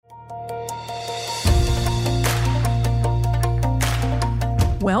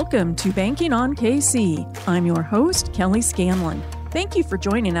Welcome to Banking on KC. I'm your host, Kelly Scanlon. Thank you for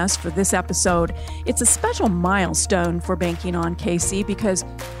joining us for this episode. It's a special milestone for Banking on KC because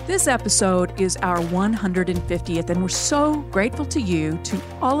this episode is our 150th, and we're so grateful to you, to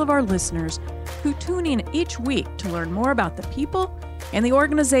all of our listeners who tune in each week to learn more about the people and the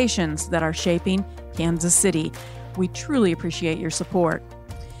organizations that are shaping Kansas City. We truly appreciate your support.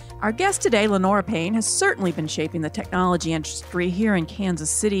 Our guest today, Lenora Payne, has certainly been shaping the technology industry here in Kansas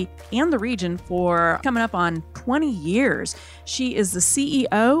City and the region for coming up on 20 years. She is the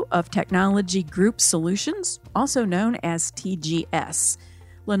CEO of Technology Group Solutions, also known as TGS.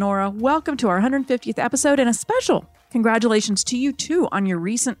 Lenora, welcome to our 150th episode, and a special congratulations to you, too, on your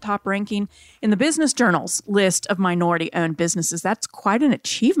recent top ranking in the Business Journal's list of minority-owned businesses. That's quite an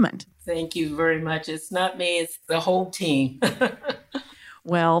achievement. Thank you very much. It's not me, it's the whole team.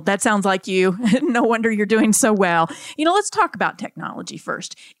 Well, that sounds like you. No wonder you're doing so well. Let's talk about technology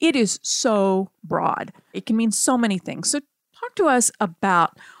first. It is so broad. It can mean so many things. So talk to us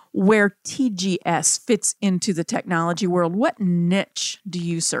about where TGS fits into the technology world. What niche do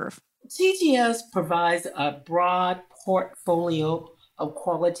you serve? TGS provides a broad portfolio of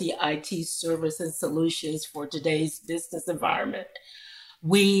quality IT service and solutions for today's business environment.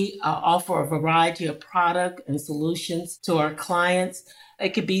 We offer a variety of product and solutions to our clients.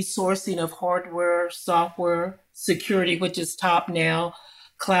 It could be sourcing of hardware, software, security, which is top now,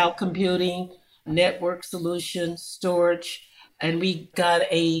 cloud computing, network solutions, storage. And we got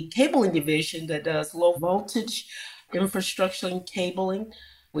a cabling division that does low voltage infrastructure and cabling.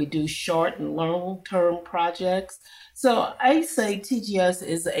 We do short and long-term projects. So I say TGS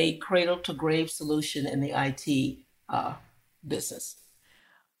is a cradle-to-grave solution in the IT business.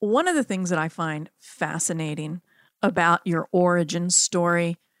 One of the things that I find fascinating about your origin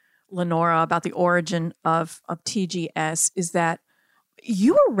story, Lenora, about the origin of TGS, is that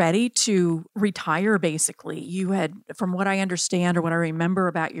you were ready to retire, basically. You had, from what I understand or what I remember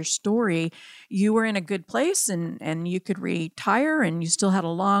about your story, you were in a good place and you could retire and you still had a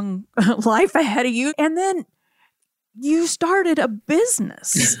long life ahead of you. And then you started a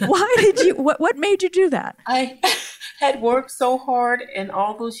business. Why did you, what made you do that? I had worked so hard in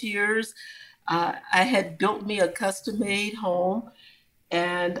all those years. I had built me a custom-made home,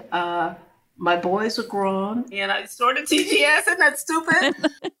 and my boys were grown, and I started TGS. Isn't that stupid?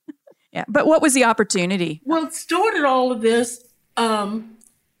 Yeah, but what was the opportunity? Well, it started all of this.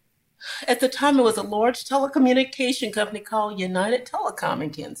 At the time, it was a large telecommunication company called United Telecom in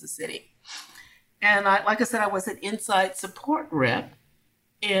Kansas City. And like I said, I was an inside support rep,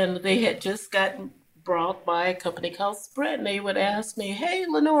 and they had just gotten brought by a company called Sprint, and they would ask me, "Hey,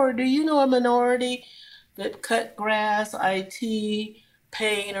 Lenora, do you know a minority that cut grass, IT,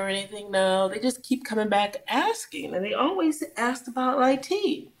 paint, or anything?" No, they just keep coming back asking, and they always asked about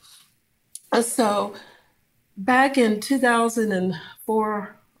IT. So back in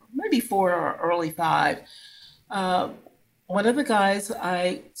 2004, maybe 4 or early 5, one of the guys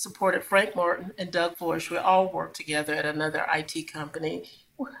I supported, Frank Martin and Doug Flourish, we all worked together at another IT company,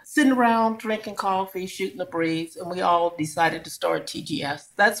 sitting around drinking coffee, shooting the breeze, and we all decided to start TGS.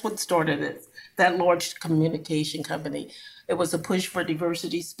 That's what started it, that large communication company. It was a push for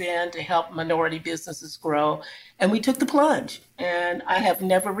diversity spend to help minority businesses grow, and we took the plunge, and I have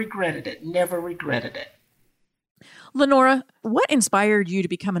never regretted it, never regretted it. Lenora, what inspired you to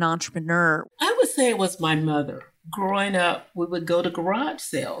become an entrepreneur? I would say it was my mother. Growing up, we would go to garage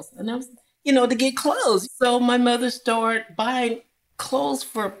sales, and I was, to get clothes. So my mother started buying clothes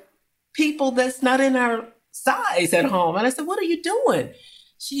for people that's not in our size at home. And I said, "What are you doing?"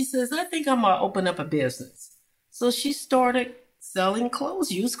 She says, "I think I'm going to open up a business." So she started selling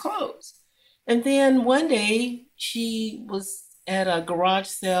clothes, used clothes. And then one day she was at a garage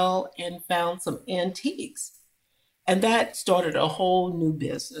sale and found some antiques. And that started a whole new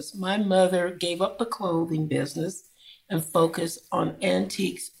business. My mother gave up the clothing business and focused on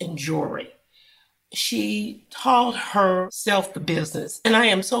antiques and jewelry. She taught herself the business, and I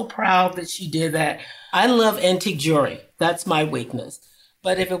am so proud that she did that. I love antique jewelry. That's my weakness.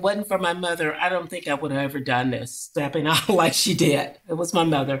 But if it wasn't for my mother, I don't think I would have ever done this, stepping out like she did. It was my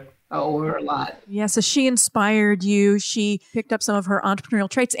mother. I owe her a lot. Yeah, so she inspired you. She picked up some of her entrepreneurial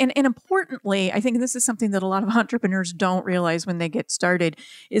traits. And importantly, I think this is something that a lot of entrepreneurs don't realize when they get started,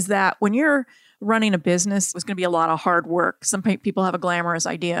 is that when you're running a business, it's going to be a lot of hard work. Some people have a glamorous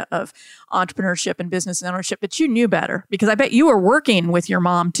idea of entrepreneurship and business ownership, but you knew better because I bet you were working with your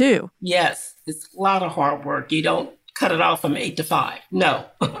mom too. Yes, it's a lot of hard work. You don't cut it off from 8 to 5. No.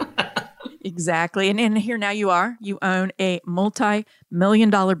 Exactly. And here now you own a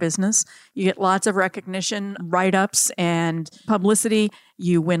multi-million-dollar business. You get lots of recognition, write-ups and publicity.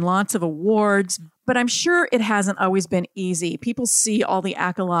 You win lots of awards, but I'm sure it hasn't always been easy. People see all the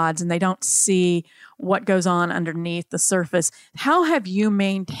accolades and they don't see what goes on underneath the surface. How have you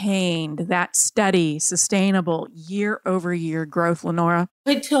maintained that steady, sustainable year-over-year growth, Lenora?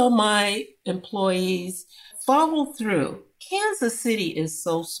 I tell my employees, follow through. Kansas City is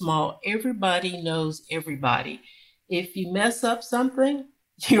so small. Everybody knows everybody. If you mess up something,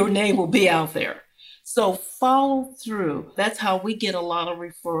 your name will be out there. So follow through. That's how we get a lot of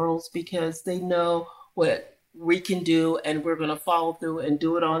referrals because they know what we can do and we're going to follow through and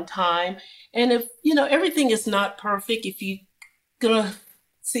do it on time. And if, everything is not perfect, if you're going to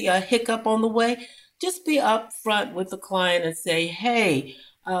see a hiccup on the way, just be upfront with the client and say, hey,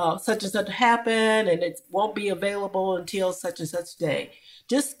 such and such happened and it won't be available until such and such day.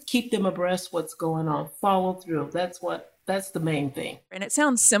 Just keep them abreast what's going on. Follow through. That's the main thing. And it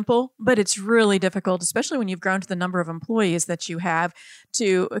sounds simple, but it's really difficult, especially when you've grown to the number of employees that you have,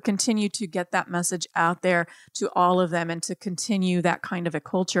 to continue to get that message out there to all of them and to continue that kind of a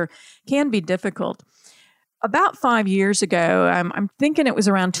culture can be difficult. About 5 years ago, I'm thinking it was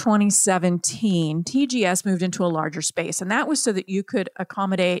around 2017, TGS moved into a larger space, and that was so that you could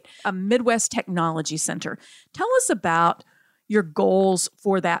accommodate a Midwest Technology Center. Tell us about your goals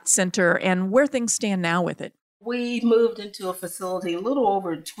for that center and where things stand now with it. We moved into a facility a little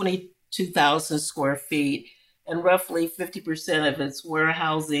over 22,000 square feet, and roughly 50% of it's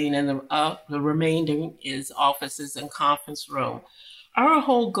warehousing, and the remainder is offices and conference room. Our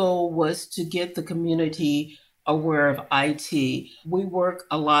whole goal was to get the community aware of IT. We work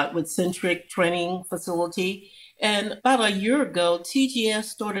a lot with Centric Training Facility, and about a year ago, TGS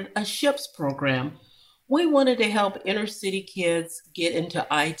started a SHIPS program. We wanted to help inner city kids get into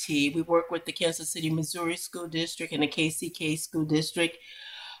IT. We work with the Kansas City, Missouri School District and the KCK School District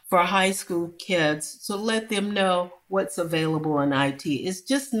for high school kids to let them know what's available in IT. It's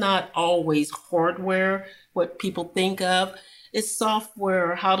just not always hardware, what people think of. It's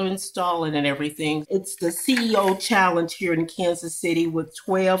software, how to install it and everything. It's the CEO challenge here in Kansas City with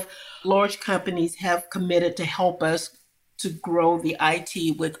 12 large companies have committed to help us to grow the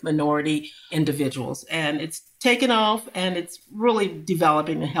IT with minority individuals. And it's taken off and it's really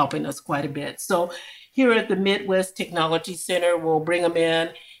developing and helping us quite a bit. So here at the Midwest Technology Center, we'll bring them in,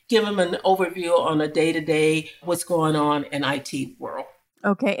 give them an overview on a day-to-day what's going on in IT world.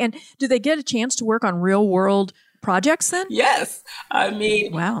 Okay. And do they get a chance to work on real world projects then? Yes. I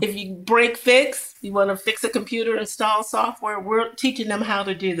mean, wow. If you break fix, you want to fix a computer, install software, we're teaching them how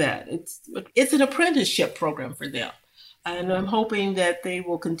to do that. It's an apprenticeship program for them. And I'm hoping that they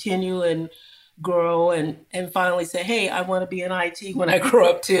will continue and grow and finally say, hey, I want to be in IT when I grow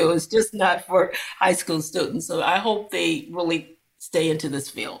up too. It's just not for high school students. So I hope they really stay into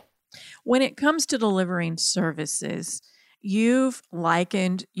this field. When it comes to delivering services, you've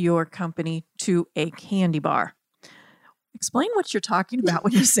likened your company to a candy bar. Explain what you're talking about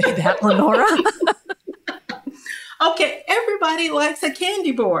when you say that, Lenora. Okay, everybody likes a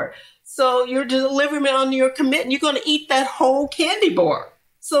candy bar. So you're delivering on your commitment. You're going to eat that whole candy bar.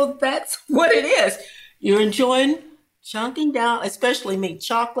 So that's what it is. You're enjoying chunking down, especially me,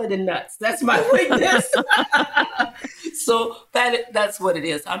 chocolate and nuts. That's my weakness. So that's what it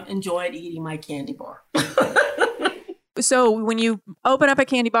is. I'm enjoying eating my candy bar. So when you open up a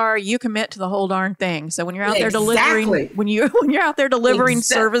candy bar, you commit to the whole darn thing. So when you're out there delivering, when you're out there delivering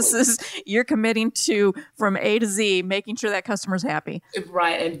services, you're committing to from A to Z, making sure that customer's happy.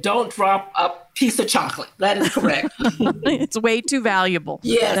 Right. And don't drop a piece of chocolate. That is correct. It's way too valuable.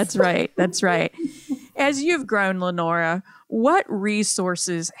 Yes. That's right. That's right. As you've grown, Lenora, what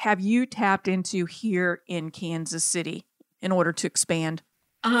resources have you tapped into here in Kansas City in order to expand?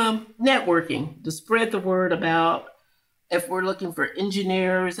 Networking, to spread the word about if we're looking for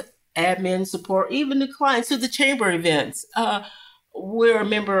engineers, admin support, even the clients to the chamber events. We're a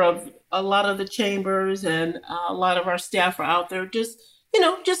member of a lot of the chambers and a lot of our staff are out there just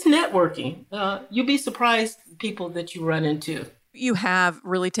networking. You'll be surprised people that you run into. You have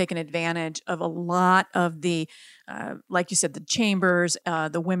really taken advantage of a lot of the, like you said, the chambers,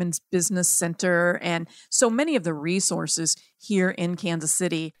 the Women's Business Center, and so many of the resources here in Kansas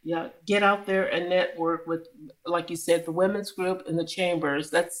City. Yeah, get out there and network with, like you said, the women's group and the chambers.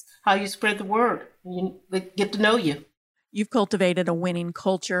 That's how you spread the word. They get to know you. You've cultivated a winning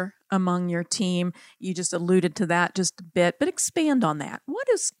culture among your team. You just alluded to that just a bit, but expand on that. What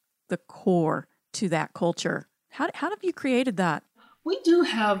is the core to that culture? How have you created that? We do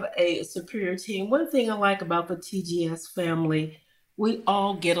have a superior team. One thing I like about the TGS family, We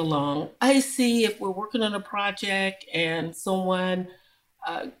all get along. I see if we're working on a project and someone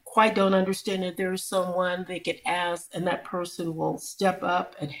quite don't understand that there's someone they could ask and that person will step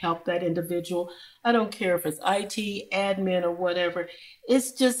up and help that individual. I don't care if it's IT, admin, or whatever.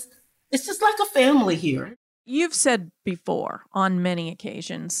 It's just it's just like a family here. You've said before on many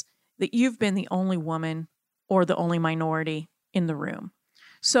occasions that you've been the only woman or the only minority in the room.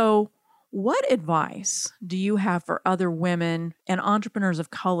 So, what advice do you have for other women and entrepreneurs of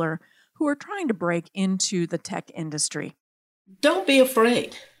color who are trying to break into the tech industry? Don't be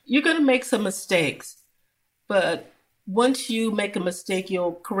afraid. You're going to make some mistakes, but once you make a mistake,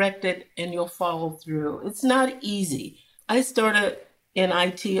 you'll correct it and you'll follow through. It's not easy. I started in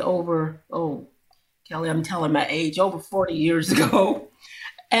IT over, oh, Kelly, I'm telling my age, over 40 years ago.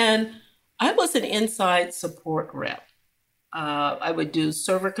 And I was an inside support rep. I would do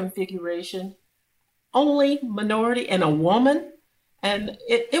server configuration, only minority and a woman. And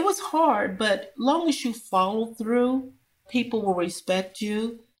it was hard, but long as you follow through, people will respect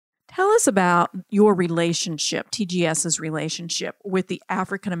you. Tell us about your relationship, TGS's relationship with the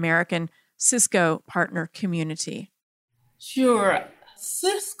African American Cisco partner community. Sure.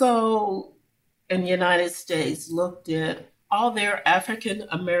 Cisco in the United States looked at all their African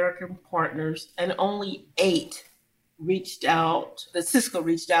American partners, and only 8 reached out, that Cisco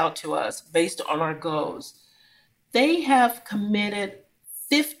reached out to us based on our goals. They have committed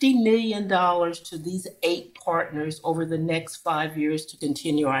 $50 million to these 8 partners over the next 5 years to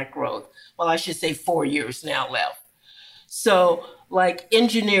continue our growth. Well, I should say 4 years now left. So, like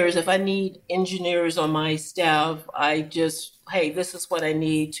engineers, if I need engineers on my staff, I just, hey, this is what I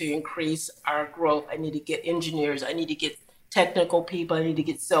need to increase our growth. I need to get engineers. I need to get technical people. I need to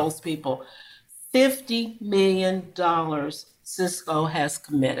get salespeople. $50 million Cisco has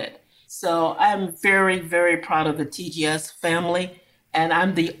committed. So I'm very, very proud of the TGS family, and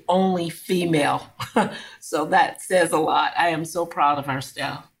I'm the only female. So that says a lot. I am so proud of our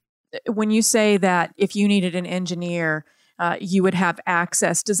staff. When you say that if you needed an engineer, you would have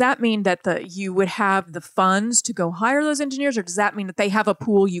access, does that mean that you would have the funds to go hire those engineers, or does that mean that they have a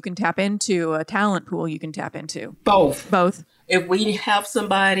pool you can tap into, a talent pool you can tap into? Both. Both. If we have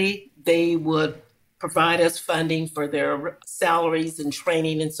somebody, they would provide us funding for their salaries and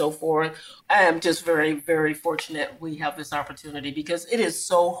training and so forth. I am just very, very fortunate we have this opportunity because it is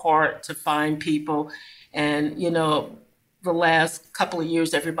so hard to find people. And, the last couple of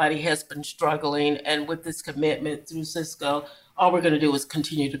years, everybody has been struggling. And with this commitment through Cisco, all we're going to do is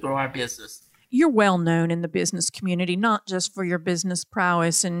continue to grow our business. You're well known in the business community, not just for your business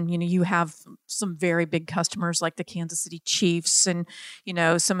prowess. And, you have some very big customers like the Kansas City Chiefs and,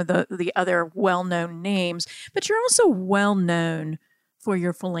 some of the other well-known names, but you're also well known for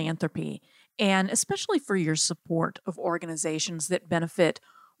your philanthropy and especially for your support of organizations that benefit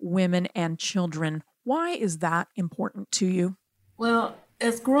women and children. Why is that important to you? Well,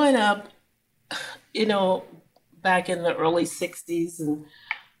 as growing up, back in the early 60s and,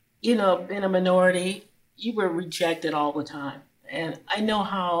 being a minority, you were rejected all the time. And I know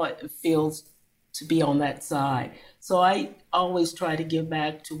how it feels to be on that side. So I always try to give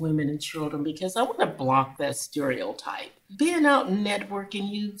back to women and children because I want to block that stereotype. Being out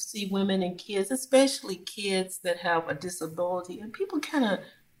networking, you see women and kids, especially kids that have a disability, and people kind of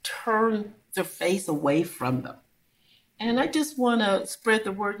turn their face away from them. And I just want to spread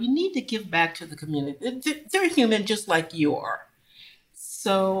the word. You need to give back to the community. They're human just like you are.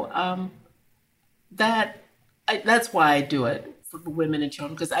 So that's why I do it for the women and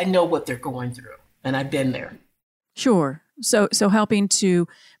children, because I know what they're going through and I've been there. Sure. So helping to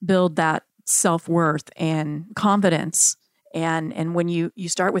build that self-worth and confidence. And when you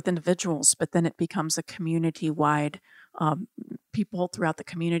start with individuals, but then it becomes a community-wide, people throughout the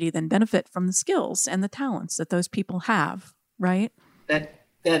community then benefit from the skills and the talents that those people have, right? That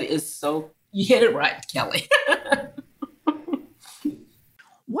is so, you hit it right, Kelly.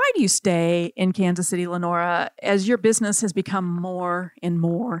 Why do you stay in Kansas City, Lenora, as your business has become more and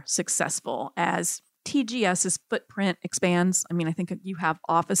more successful, as TGS's footprint expands? I mean, I think you have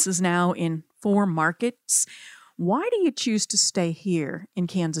offices now in 4 markets. Why do you choose to stay here in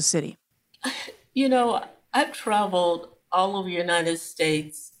Kansas City? I've traveled all over the United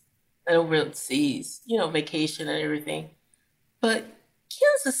States and overseas, vacation and everything. But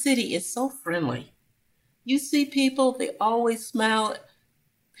Kansas City is so friendly. You see people, they always smile.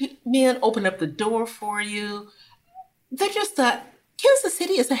 Men open up the door for you. They're just Kansas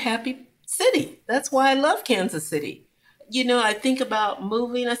City is a happy city. That's why I love Kansas City. I think about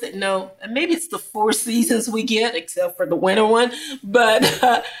moving. I said, no, and maybe it's the 4 seasons we get, except for the winter one.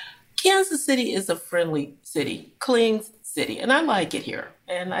 But Kansas City is a friendly city, clean City. And I like it here.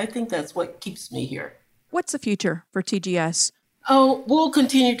 And I think that's what keeps me here. What's the future for TGS? Oh, we'll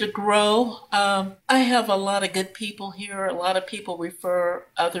continue to grow. I have a lot of good people here. A lot of people refer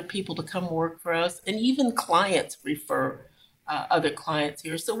other people to come work for us, and even clients refer other clients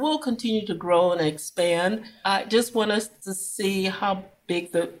here. So we'll continue to grow and expand. I just want us to see how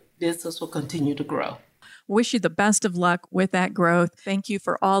big the business will continue to grow. Wish you the best of luck with that growth. Thank you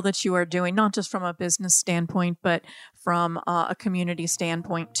for all that you are doing, not just from a business standpoint, but from a community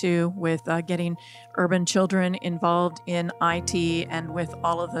standpoint too, with getting urban children involved in IT and with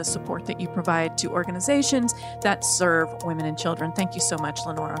all of the support that you provide to organizations that serve women and children. Thank you so much,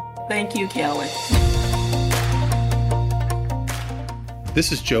 Lenora. Thank you, Kelly.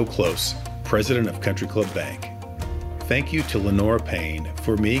 This is Joe Close, president of Country Club Bank. Thank you to Lenora Payne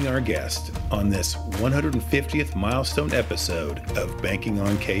for being our guest on this 150th milestone episode of Banking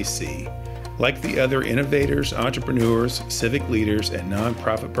on KC. Like the other innovators, entrepreneurs, civic leaders, and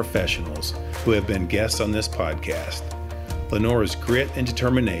nonprofit professionals who have been guests on this podcast, Lenora's grit and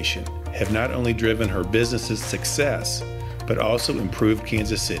determination have not only driven her business's success, but also improved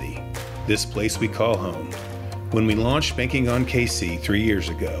Kansas City, this place we call home. When we launched Banking on KC 3 years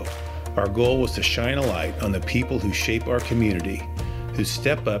ago, our goal was to shine a light on the people who shape our community, who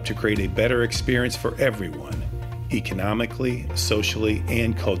step up to create a better experience for everyone, economically, socially,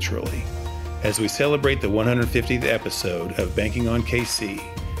 and culturally. As we celebrate the 150th episode of Banking on KC,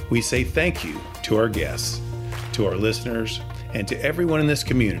 we say thank you to our guests, to our listeners, and to everyone in this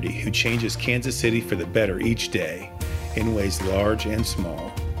community who changes Kansas City for the better each day in ways large and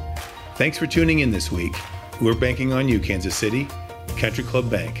small. Thanks for tuning in this week. We're banking on you, Kansas City. Country Club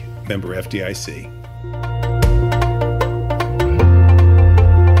Bank, member FDIC.